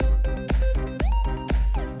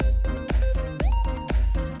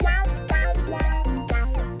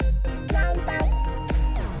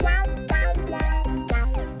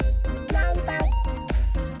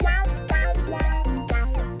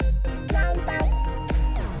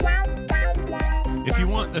if you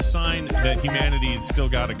want a sign that humanity's still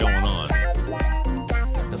got it going on.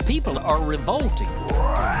 The people are revolting.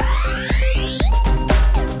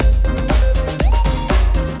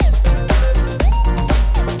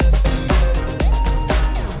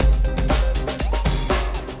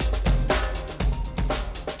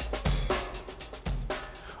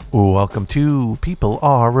 Welcome to People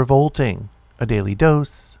Are Revolting, a daily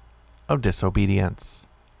dose of disobedience.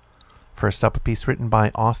 First up, a piece written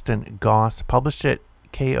by Austin Goss, published at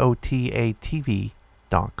kotatv.com.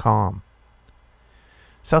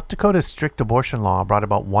 South Dakota's strict abortion law brought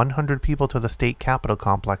about 100 people to the state capitol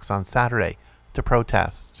complex on Saturday to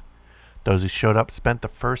protest. Those who showed up spent the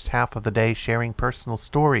first half of the day sharing personal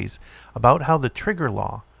stories about how the trigger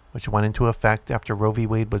law, which went into effect after Roe v.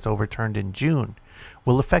 Wade was overturned in June,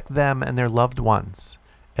 will affect them and their loved ones,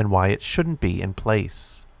 and why it shouldn't be in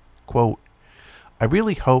place. Quote, I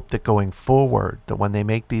really hope that going forward, that when they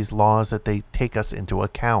make these laws that they take us into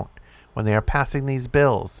account, when they are passing these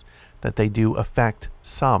bills, that they do affect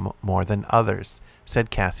some more than others,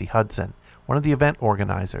 said Cassie Hudson, one of the event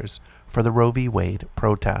organizers for the Roe v. Wade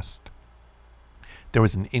protest. There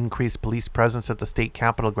was an increased police presence at the state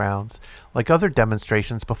capitol grounds, like other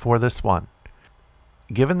demonstrations before this one.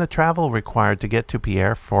 Given the travel required to get to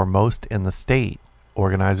Pierre for most in the state,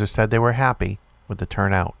 organizers said they were happy with the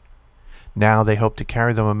turnout. Now they hope to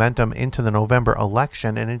carry the momentum into the November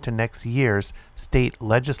election and into next year's state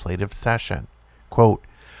legislative session. Quote,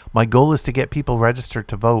 my goal is to get people registered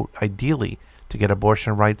to vote, ideally to get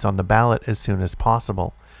abortion rights on the ballot as soon as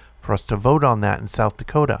possible, for us to vote on that in South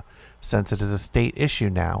Dakota, since it is a state issue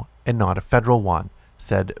now and not a federal one,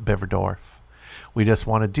 said Biverdorf. We just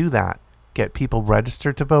want to do that. Get people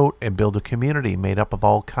registered to vote and build a community made up of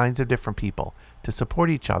all kinds of different people to support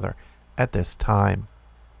each other at this time.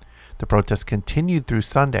 The protest continued through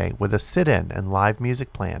Sunday with a sit-in and live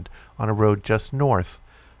music planned on a road just north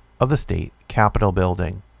of the state capitol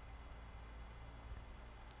building.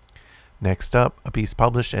 Next up, a piece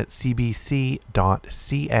published at cbc.ca.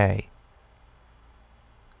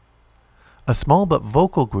 A small but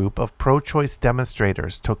vocal group of pro-choice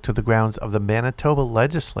demonstrators took to the grounds of the Manitoba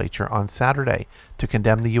legislature on Saturday to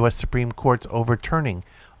condemn the U.S. Supreme Court's overturning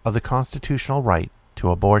of the constitutional right to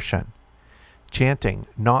abortion, chanting,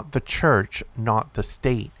 not the church, not the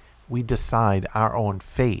state, we decide our own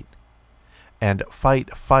fate, and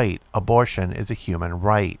fight, fight, abortion is a human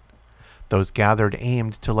right. Those gathered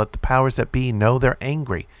aimed to let the powers that be know they're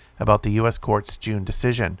angry about the U.S. Court's June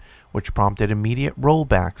decision, which prompted immediate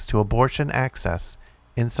rollbacks to abortion access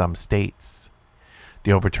in some states.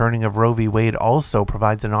 The overturning of Roe v. Wade also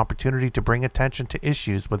provides an opportunity to bring attention to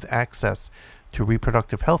issues with access to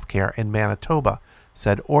reproductive health care in Manitoba,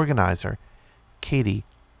 said organizer Katie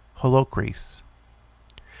Holokreis.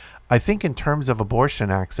 I think in terms of abortion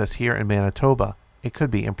access here in Manitoba, it could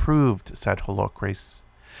be improved, said Holokreis,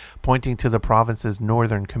 pointing to the province's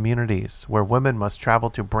northern communities, where women must travel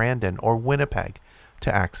to Brandon or Winnipeg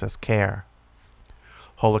to access care.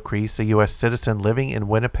 Holokreis, a U.S. citizen living in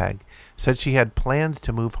Winnipeg, said she had planned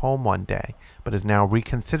to move home one day, but is now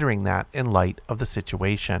reconsidering that in light of the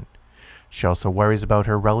situation. She also worries about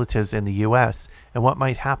her relatives in the U.S. and what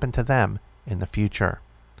might happen to them in the future.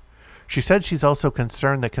 She said she's also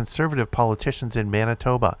concerned that conservative politicians in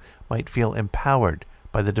Manitoba might feel empowered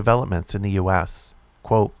by the developments in the U.S.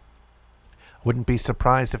 Quote, wouldn't be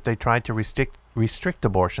surprised if they tried to restrict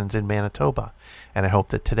abortions in Manitoba, and I hope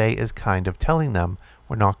that today is kind of telling them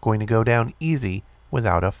we're not going to go down easy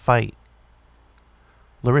without a fight.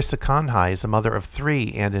 Larissa Conhai is a mother of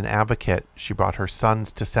 3 and an advocate. She brought her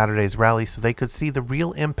sons to Saturday's rally so they could see the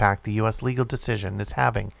real impact the U.S. legal decision is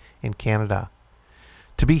having in Canada.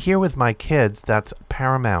 To be here with my kids, that's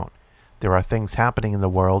paramount. There are things happening in the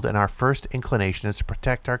world, and our first inclination is to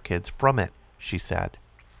protect our kids from it, she said.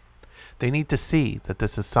 They need to see that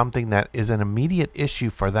this is something that is an immediate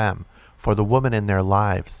issue for them, for the woman in their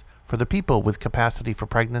lives, for the people with capacity for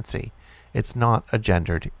pregnancy. It's not a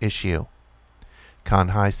gendered issue.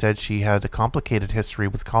 Conhai said she had a complicated history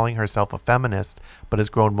with calling herself a feminist, but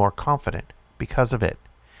has grown more confident because of it.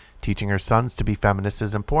 Teaching her sons to be feminists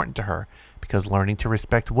is important to her because learning to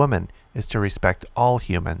respect women is to respect all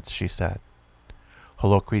humans, she said.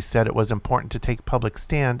 Holokreis said it was important to take public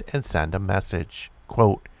stand and send a message.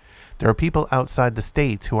 Quote, there are people outside the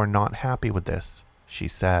states who are not happy with this, she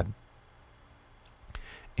said.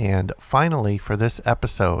 And finally, for this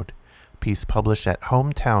episode, a piece published at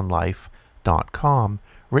hometownlife.com,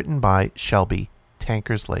 written by Shelby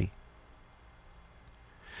Tankersley.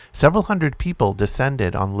 Several hundred people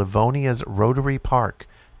descended on Livonia's Rotary Park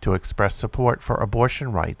to express support for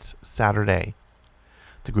abortion rights Saturday.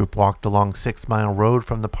 The group walked along 6 Mile Road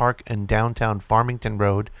from the park and downtown Farmington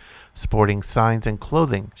Road, sporting signs and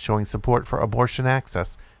clothing showing support for abortion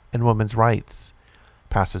access and women's rights.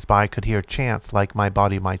 Passers-by could hear chants like "My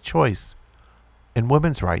Body, My Choice" and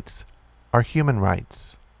 "Women's rights are human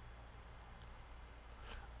rights."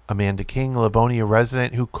 Amanda King, Livonia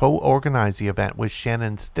resident who co-organized the event with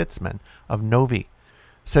Shannon Stitzman of Novi,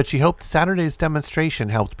 said she hoped Saturday's demonstration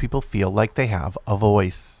helped people feel like they have a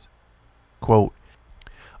voice. Quote,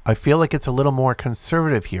 "I feel like it's a little more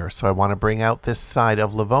conservative here, so I want to bring out this side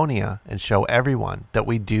of Livonia and show everyone that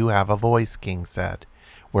we do have a voice," King said.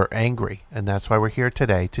 "We're angry, and that's why we're here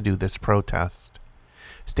today to do this protest."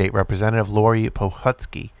 State Representative Lori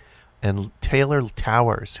Pohutsky and Taylor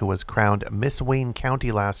Towers, who was crowned Miss Wayne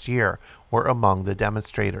County last year, were among the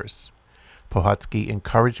demonstrators. Pohutsky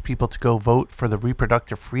encouraged people to go vote for the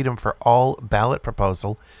Reproductive Freedom for All ballot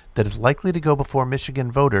proposal that is likely to go before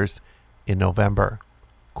Michigan voters in November.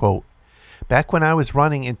 Quote, "Back when I was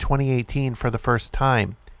running in 2018 for the first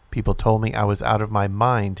time, people told me I was out of my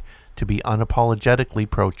mind to be unapologetically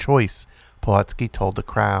pro-choice," Pohutsky told the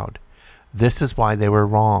crowd. "This is why they were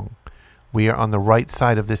wrong. We are on the right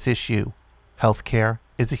side of this issue. Healthcare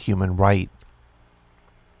is a human right."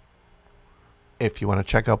 If you want to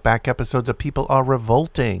check out back episodes of People Are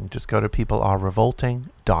Revolting, just go to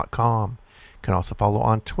peoplearerevolting.com. You can also follow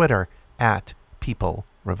on Twitter at People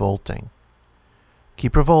Revolting.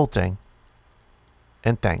 Keep revolting,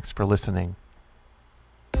 and thanks for listening.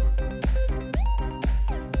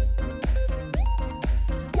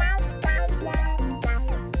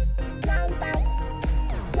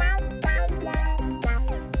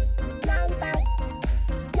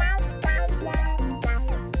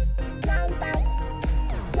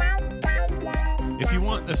 If you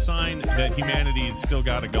want a sign that humanity's still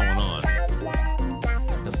got it going on,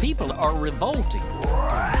 The people are revolting.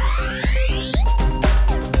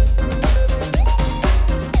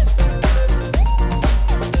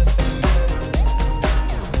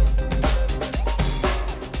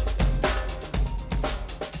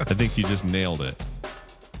 I think you just nailed it.